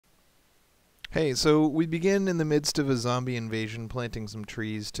Hey, so we begin in the midst of a zombie invasion, planting some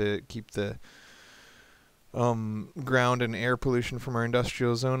trees to keep the ground and air pollution from our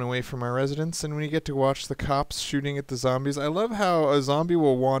industrial zone away from our residents. And when you get to watch the cops shooting at the zombies, I love how a zombie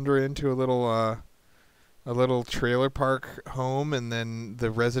will wander into a little trailer park home, and then the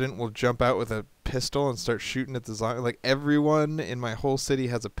resident will jump out with a pistol and start shooting at the zombie. Like everyone in my whole city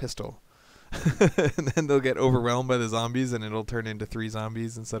has a pistol. And then they'll get overwhelmed by the zombies, and it'll turn into three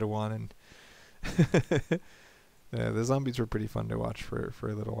zombies instead of one. And yeah, the zombies were pretty fun to watch for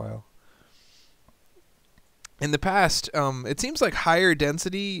a little while. In the past, it seems like higher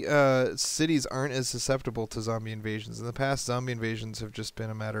density cities aren't as susceptible to zombie invasions. In the past, zombie invasions have just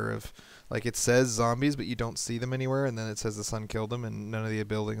been a matter of, like, it says zombies, but you don't see them anywhere, and then it says the sun killed them, and none of the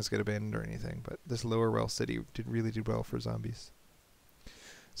buildings get abandoned or anything. But this lower well city really did well for zombies.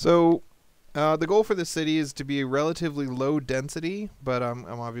 So the goal for this city is to be relatively low density, but I'm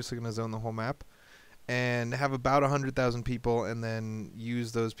obviously going to zone the whole map, and have about 100,000 people, and then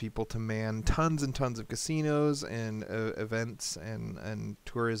use those people to man tons and tons of casinos and events and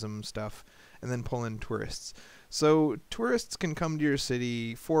tourism stuff, and then pull in tourists. So tourists can come to your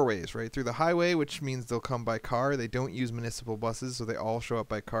city four ways, right? Through the highway, which means they'll come by car. They don't use municipal buses, so they all show up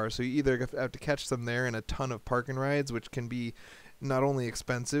by car. So you either have to catch them there in a ton of parking rides, which can be not only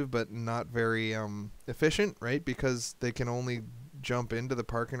expensive but not very efficient, right? Because they can only jump into the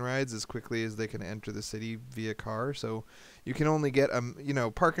parking rides as quickly as they can enter the city via car. So you can only get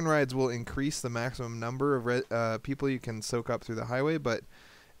parking rides will increase the maximum number of people you can soak up through the highway, but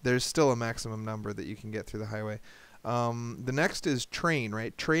there's still a maximum number that you can get through the highway. The next is train,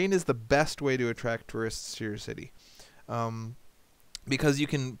 right? Train is the best way to attract tourists to your city. Because you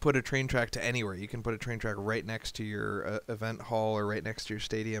can put a train track to anywhere. You can put a train track right next to your event hall or right next to your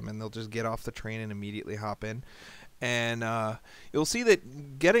stadium, and they'll just get off the train and immediately hop in. And you'll see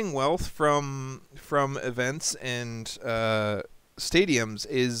that getting wealth from events and stadiums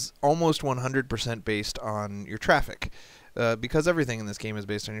is almost 100% based on your traffic. Because everything in this game is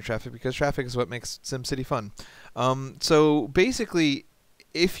based on your traffic, because traffic is what makes SimCity fun. So basically,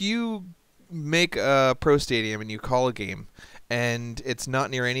 if you make a pro stadium and you call a game, and it's not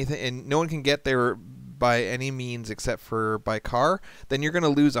near anything, and no one can get there by any means except for by car, then you're going to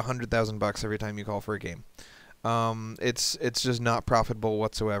lose $100,000 every time you call for a game. It's just not profitable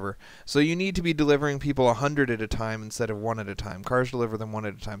whatsoever. So you need to be delivering people 100 at a time instead of one at a time. Cars deliver them one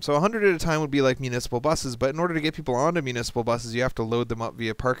at a time. So 100 at a time would be like municipal buses, but in order to get people onto municipal buses, you have to load them up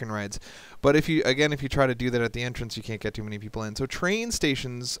via parking rides. But if you try to do that at the entrance, you can't get too many people in. So train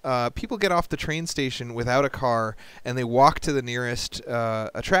stations, people get off the train station without a car, and they walk to the nearest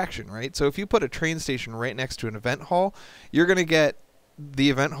attraction, right? So if you put a train station right next to an event hall, you're going to get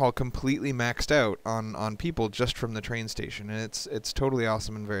the event hall completely maxed out on people just from the train station, and it's totally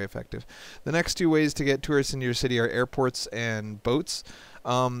awesome and very effective. The next two ways to get tourists into your city are airports and boats.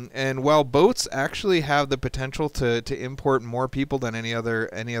 And while boats actually have the potential to import more people than any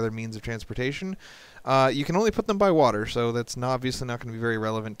other means of transportation, you can only put them by water, so that's obviously not going to be very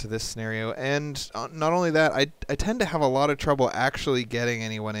relevant to this scenario. And not only that, I tend to have a lot of trouble actually getting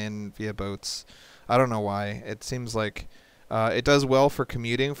anyone in via boats. I don't know why. It seems like it does well for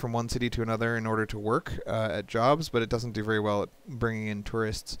commuting from one city to another in order to work at jobs, but it doesn't do very well at bringing in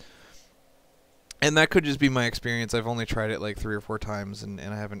tourists. And that could just be my experience. I've only tried it like 3 or 4 times, and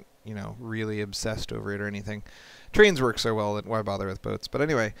I haven't, really obsessed over it or anything. Trains work so well that why bother with boats? But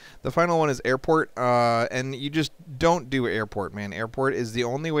anyway, the final one is airport, and you just don't do airport, man. Airport is the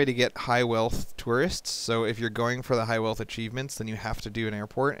only way to get high wealth tourists. So if you're going for the high wealth achievements, then you have to do an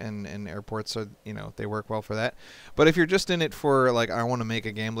airport, and airports are, they work well for that. But if you're just in it for, like, I want to make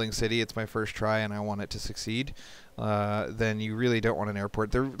a gambling city, it's my first try and I want it to succeed, then you really don't want an airport.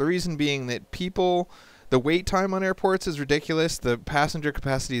 The reason being that the wait time on airports is ridiculous, the passenger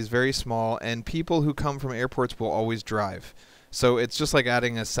capacity is very small, and people who come from airports will always drive. So it's just like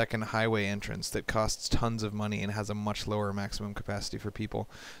adding a second highway entrance that costs tons of money and has a much lower maximum capacity for people.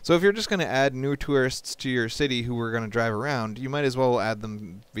 So if you're just going to add new tourists to your city who are going to drive around, you might as well add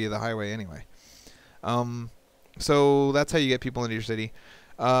them via the highway anyway. So that's how you get people into your city.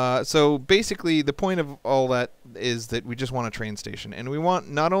 So basically, the point of all that is that we just want a train station. And we want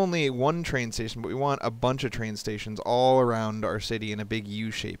not only one train station, but we want a bunch of train stations all around our city in a big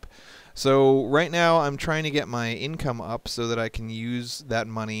U shape. So right now, I'm trying to get my income up so that I can use that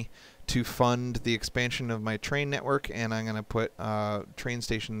money to fund the expansion of my train network. And I'm going to put train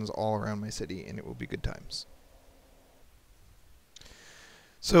stations all around my city, and it will be good times.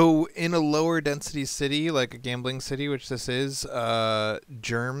 So in a lower density city, like a gambling city, which this is,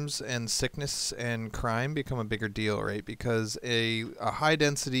 germs and sickness and crime become a bigger deal, right? Because a high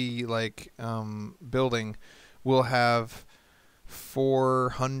density like building will have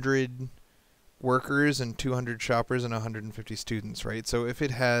 400 workers and 200 shoppers and 150 students, right? So if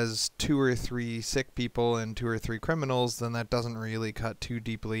it has 2 or 3 sick people and 2 or 3 criminals, then that doesn't really cut too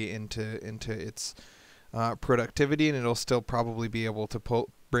deeply into its productivity, and it'll still probably be able to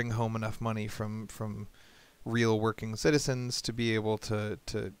bring home enough money from real working citizens to be able to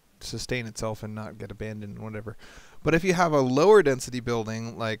sustain itself and not get abandoned and whatever. But if you have a lower density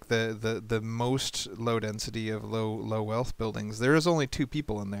building, like the most low density of low wealth buildings, there is only 2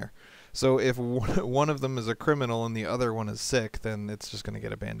 people in there. So if one of them is a criminal and the other one is sick, then it's just going to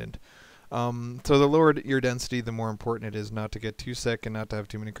get abandoned. So the lower your density, the more important it is not to get too sick and not to have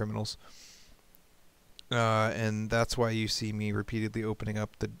too many criminals. And that's why you see me repeatedly opening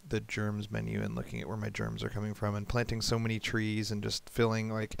up the germs menu and looking at where my germs are coming from and planting so many trees and just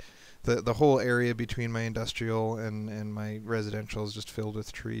filling like the whole area between my industrial and my residential is just filled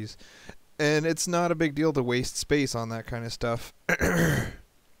with trees. And it's not a big deal to waste space on that kind of stuff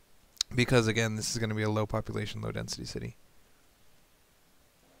because, again, this is going to be a low population, low density city.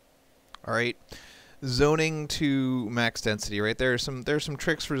 All right. Zoning to max density, right? There's some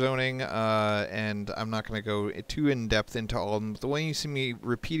tricks for zoning, and I'm not going to go too in depth into all of them. But the one you see me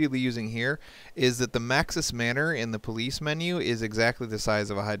repeatedly using here is that the Maxis Manor in the police menu is exactly the size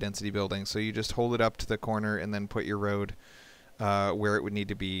of a high density building. So you just hold it up to the corner and then put your road where it would need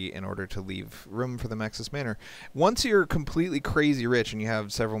to be in order to leave room for the Maxis Manor. Once you're completely crazy rich and you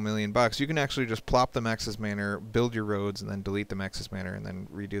have several $1,000,000, you can actually just plop the Maxis Manor, build your roads, and then delete the Maxis Manor, and then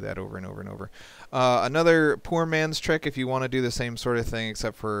redo that over and over and over. Another poor man's trick, if you want to do the same sort of thing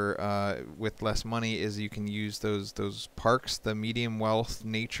except for with less money, is you can use those parks, the medium wealth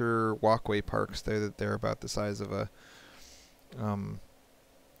nature walkway parks. They're about the size of a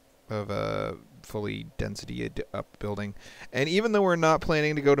fully density up building. And even though we're not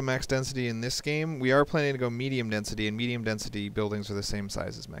planning to go to max density in this game, we are planning to go medium density, and medium density buildings are the same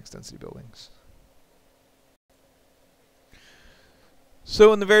size as max density buildings.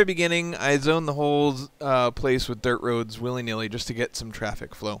 So in the very beginning, I zoned the whole place with dirt roads willy-nilly just to get some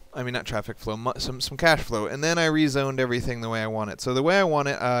traffic flow. I mean, not traffic flow, some cash flow. And then I rezoned everything the way I want it. So the way I want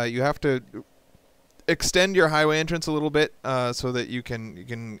it, you have to extend your highway entrance a little bit so that you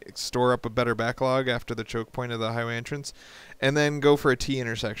can store up a better backlog after the choke point of the highway entrance, and then go for a T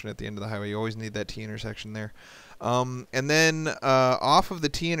intersection at the end of the highway. You always need that T intersection there. And then off of the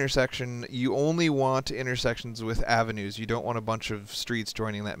T intersection, you only want intersections with avenues. You don't want a bunch of streets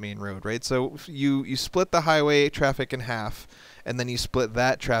joining that main road, right? So you split the highway traffic in half, and then you split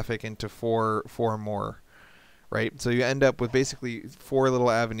that traffic into four more, right? So you end up with basically 4 little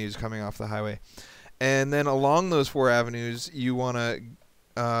avenues coming off the highway. And then along those 4 avenues, you want to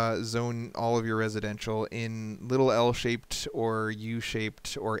zone all of your residential in little L-shaped or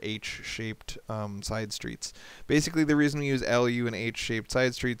U-shaped or H-shaped side streets. Basically, the reason we use L, U, and H-shaped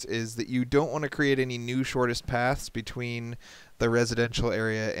side streets is that you don't want to create any new shortest paths between the residential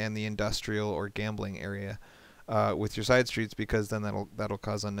area and the industrial or gambling area with your side streets, because then that'll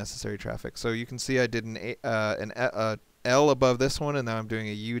cause unnecessary traffic. So you can see I did an L above this one, and now I'm doing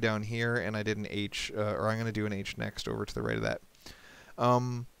a U down here, and I did an H, or I'm going to do an H next over to the right of that.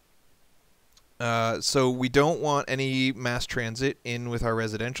 So we don't want any mass transit in with our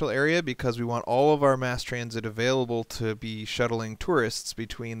residential area, because we want all of our mass transit available to be shuttling tourists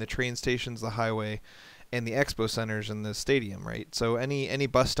between the train stations, the highway, and the expo centers and the stadium, right? So any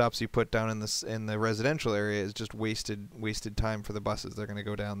bus stops you put down in the residential area is just wasted time for the buses. They're going to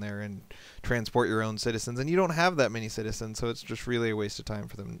go down there and transport your own citizens, and you don't have that many citizens, so it's just really a waste of time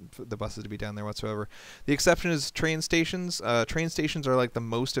for the buses to be down there whatsoever. The exception is train stations. Train stations are like the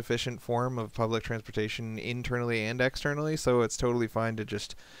most efficient form of public transportation internally and externally, so it's totally fine to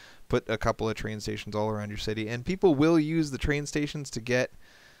just put a couple of train stations all around your city, and people will use the train stations to get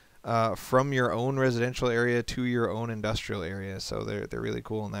from your own residential area to your own industrial area, so they're really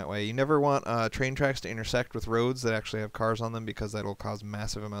cool in that way. You never want train tracks to intersect with roads that actually have cars on them, because that'll cause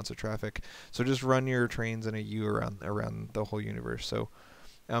massive amounts of traffic. So just run your trains in a U around the whole universe. So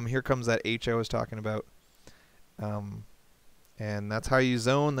here comes that H I was talking about, and that's how you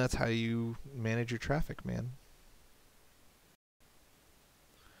zone. That's how you manage your traffic, man.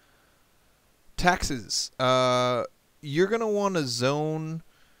 Taxes. You're gonna want to zone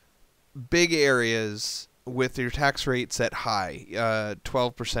big areas with your tax rate set high, 12%,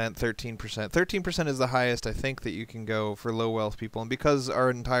 13%. 13% is the highest I think that you can go for low wealth people. And because our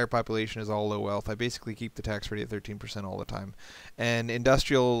entire population is all low wealth, I basically keep the tax rate at 13% all the time. And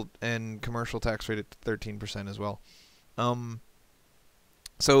industrial and commercial tax rate at 13% as well.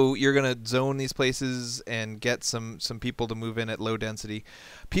 So you're going to zone these places and get some people to move in at low density.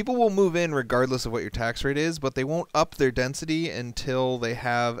 People will move in regardless of what your tax rate is, but they won't up their density until they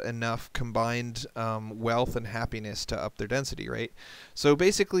have enough combined wealth and happiness to up their density, right? So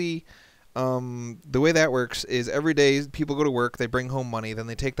basically, the way that works is every day people go to work, they bring home money, then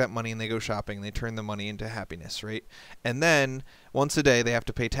they take that money and they go shopping, and they turn the money into happiness, right? And then once a day they have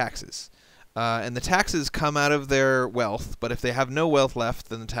to pay taxes. And the taxes come out of their wealth, but if they have no wealth left,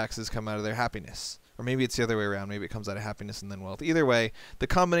 then the taxes come out of their happiness. Or maybe it's the other way around. Maybe it comes out of happiness and then wealth. Either way, the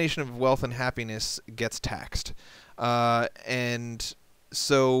combination of wealth and happiness gets taxed. And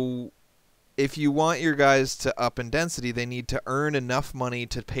so if you want your guys to up in density, they need to earn enough money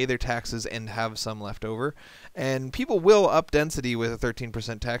to pay their taxes and have some left over. And people will up density with a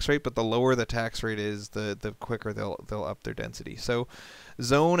 13% tax rate, but the lower the tax rate is, the quicker they'll up their density. So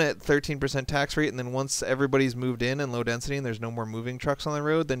zone at 13% tax rate, and then once everybody's moved in and low density and there's no more moving trucks on the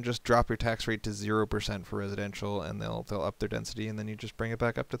road, then just drop your tax rate to 0% for residential, and they'll up their density, and then you just bring it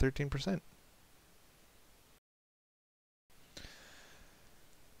back up to 13%.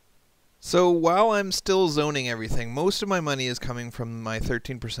 So while I'm still zoning everything, most of my money is coming from my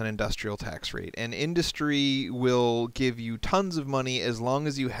 13% industrial tax rate. And industry will give you tons of money as long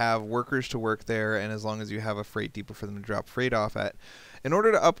as you have workers to work there and as long as you have a freight depot for them to drop freight off at. In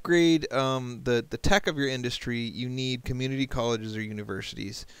order to upgrade the tech of your industry, you need community colleges or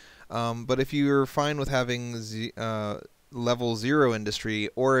universities. But if you're fine with having level 0 industry,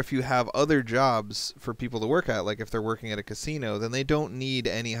 or if you have other jobs for people to work at, like if they're working at a casino, then they don't need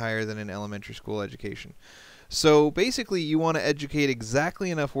any higher than an elementary school education. So basically you want to educate exactly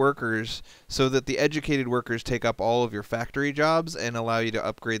enough workers so that the educated workers take up all of your factory jobs and allow you to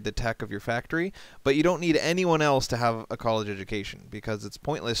upgrade the tech of your factory, but you don't need anyone else to have a college education because it's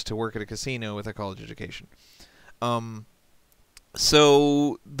pointless to work at a casino with a college education.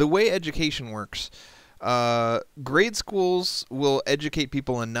 So the way education works, grade schools will educate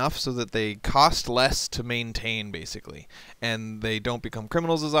people enough so that they cost less to maintain, basically. And they don't become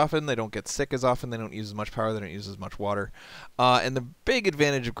criminals as often, they don't get sick as often, they don't use as much power, they don't use as much water. And the big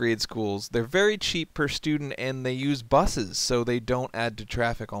advantage of grade schools, they're very cheap per student and they use buses, so they don't add to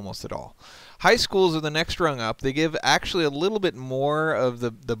traffic almost at all. High schools are the next rung up. They give actually a little bit more of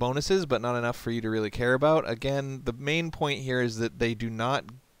the bonuses, but not enough for you to really care about. Again, the main point here is that they do not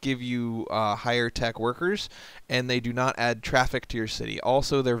give you higher tech workers, and they do not add traffic to your city.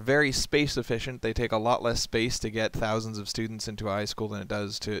 Also, they're very space efficient. They take a lot less space to get thousands of students into a high school than it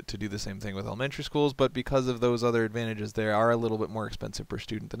does to do the same thing with elementary schools, but because of those other advantages, they are a little bit more expensive per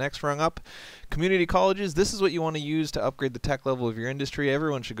student. The next rung up, community colleges. This is what you want to use to upgrade the tech level of your industry.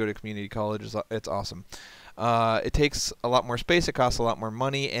 Everyone should go to community colleges. It's awesome. It takes a lot more space, it costs a lot more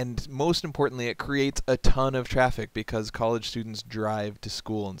money, and most importantly, it creates a ton of traffic because college students drive to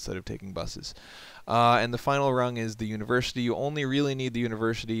school instead of taking buses. And the final rung is the university. You only really need the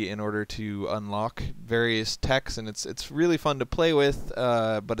university in order to unlock various techs, and it's really fun to play with,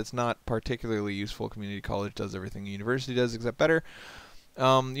 but it's not particularly useful. Community college does everything the university does except better.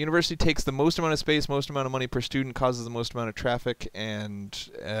 University takes the most amount of space, most amount of money per student, causes the most amount of traffic,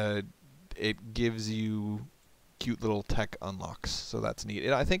 and it gives you cute little tech unlocks, so that's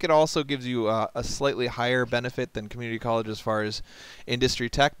neat. I think it also gives you a slightly higher benefit than community college as far as industry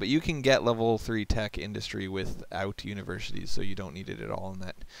tech, but you can get level 3 tech industry without universities, so you don't need it at all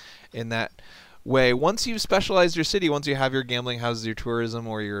in that way. Once you've specialized your city, once you have your gambling houses, your tourism,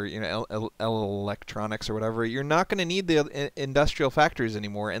 or your electronics or whatever, you're not going to need the industrial factories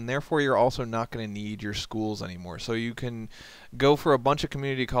anymore, and therefore you're also not going to need your schools anymore. So you can go for a bunch of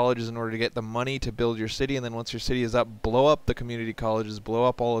community colleges in order to get the money to build your city, and then once your city is up, blow up the community colleges, blow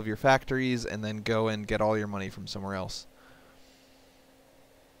up all of your factories, and then go and get all your money from somewhere else.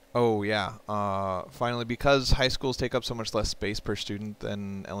 Oh yeah, finally, because high schools take up so much less space per student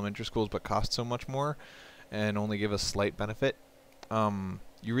than elementary schools but cost so much more and only give a slight benefit,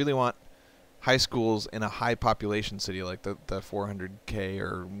 you really want high schools in a high population city like the 400K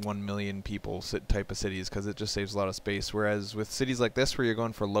or 1 million people type of cities, because it just saves a lot of space. Whereas with cities like this where you're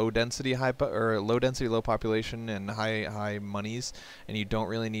going for low density low population and high monies, and you don't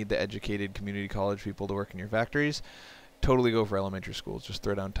really need the educated community college people to work in your factories, totally go for elementary schools. Just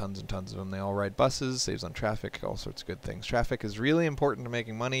throw down tons and tons of them. They all ride buses, saves on traffic, all sorts of good things. Traffic is really important to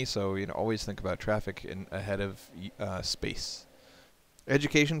making money, so always think about traffic ahead of space.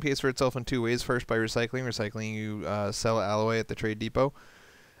 Education pays for itself in two ways. First, by recycling. Recycling, you sell alloy at the trade depot.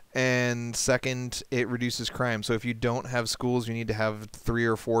 And second, it reduces crime. So if you don't have schools, you need to have 3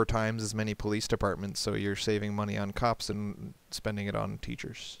 or 4 times as many police departments. So you're saving money on cops and spending it on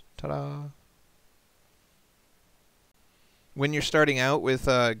teachers. Ta-da! When you're starting out with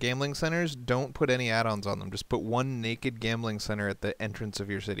gambling centers, don't put any add-ons on them. Just put one naked gambling center at the entrance of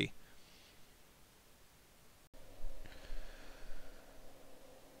your city.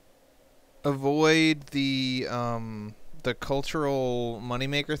 Avoid the cultural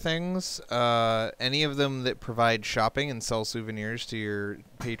moneymaker things. Any of them that provide shopping and sell souvenirs to your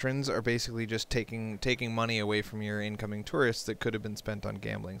patrons are basically just taking money away from your incoming tourists that could have been spent on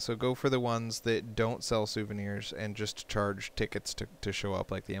gambling. So go for the ones that don't sell souvenirs and just charge tickets to show up,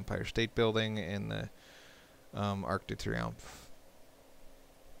 like the Empire State Building and the Arc de Triomphe.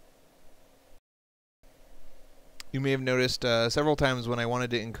 You may have noticed several times when I wanted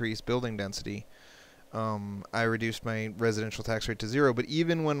to increase building density, I reduced my residential tax rate to 0, but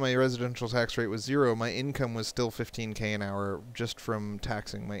even when my residential tax rate was 0, my income was still 15K an hour just from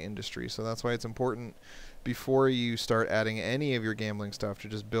taxing my industry. So that's why it's important before you start adding any of your gambling stuff to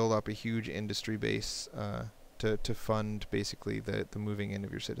just build up a huge industry base to fund basically the moving in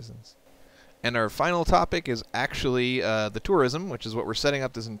of your citizens. And our final topic is actually the tourism, which is what we're setting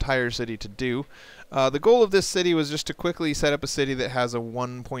up this entire city to do. The goal of this city was just to quickly set up a city that has a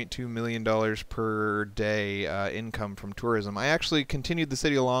 $1.2 million per day income from tourism. I actually continued the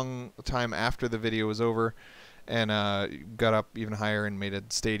city a long time after the video was over and got up even higher and made a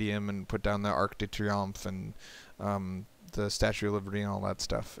stadium and put down the Arc de Triomphe and the Statue of Liberty and all that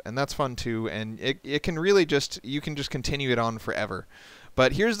stuff. And that's fun too, and it can really you can just continue it on forever.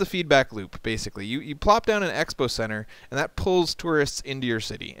 But here's the feedback loop, basically. You plop down an expo center, and that pulls tourists into your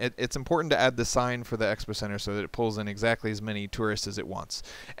city. It's important to add the sign for the expo center so that it pulls in exactly as many tourists as it wants.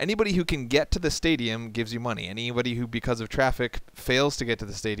 Anybody who can get to the stadium gives you money. Anybody who, because of traffic, fails to get to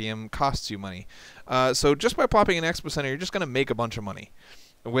the stadium costs you money. So just by plopping an expo center, you're just going to make a bunch of money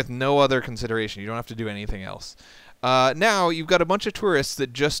with no other consideration. You don't have to do anything else. Now you've got a bunch of tourists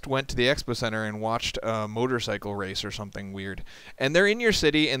that just went to the expo center and watched a motorcycle race or something weird, and they're in your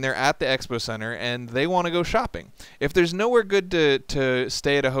city and they're at the expo center and they want to go shopping. If there's nowhere good to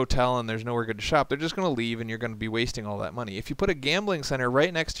stay at a hotel and there's nowhere good to shop, they're just going to leave and you're going to be wasting all that money. If you put a gambling center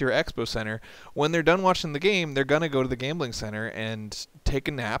right next to your expo center, when they're done watching the game, they're going to go to the gambling center and take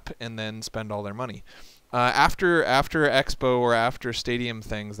a nap and then spend all their money. After expo or after stadium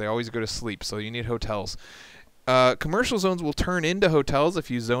things, they always go to sleep, so you need hotels. Commercial zones will turn into hotels if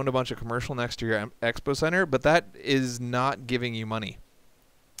you zone a bunch of commercial next to your expo center, but that is not giving you money.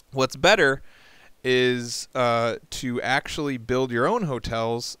 What's better is to actually build your own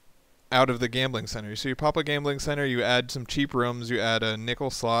hotels out of the gambling center. So you pop a gambling center, you add some cheap rooms, you add nickel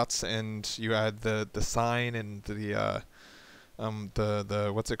slots, and you add the sign and the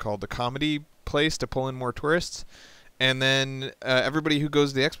what's it called, the comedy place to pull in more tourists. And then everybody who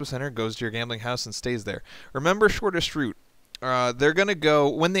goes to the expo center goes to your gambling house and stays there. Remember shortest route. They're going to go,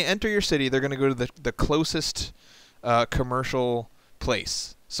 when they enter your city, they're going to go to the closest commercial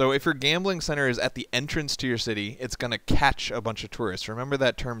place. So if your gambling center is at the entrance to your city, it's going to catch a bunch of tourists. Remember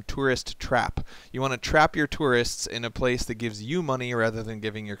that term, tourist trap. You want to trap your tourists in a place that gives you money rather than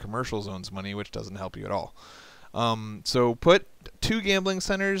giving your commercial zones money, which doesn't help you at all. So put 2 gambling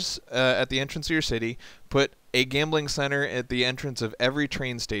centers at the entrance of your city, put a gambling center at the entrance of every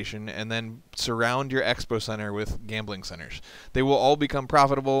train station, and then surround your expo center with gambling centers. They will all become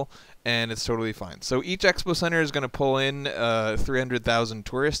profitable, and it's totally fine. So each expo center is going to pull in 300,000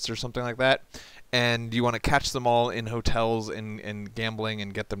 tourists or something like that, and you want to catch them all in hotels and gambling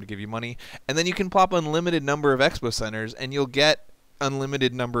and get them to give you money. And then you can plop unlimited number of expo centers, and you'll get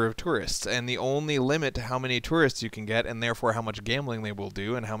unlimited number of tourists, and the only limit to how many tourists you can get, and therefore how much gambling they will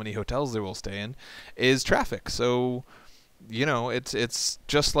do and how many hotels they will stay in, is traffic. So, you know, it's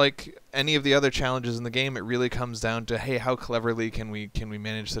just like any of the other challenges in the game. It really comes down to, hey, how cleverly can we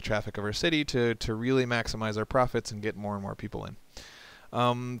manage the traffic of our city to really maximize our profits and get more and more people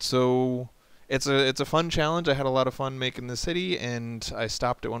in. So it's a fun challenge. I had a lot of fun making the city, and I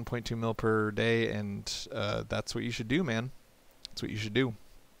stopped at 1.2 mil per day, and that's what you should do, man. That's what you should do.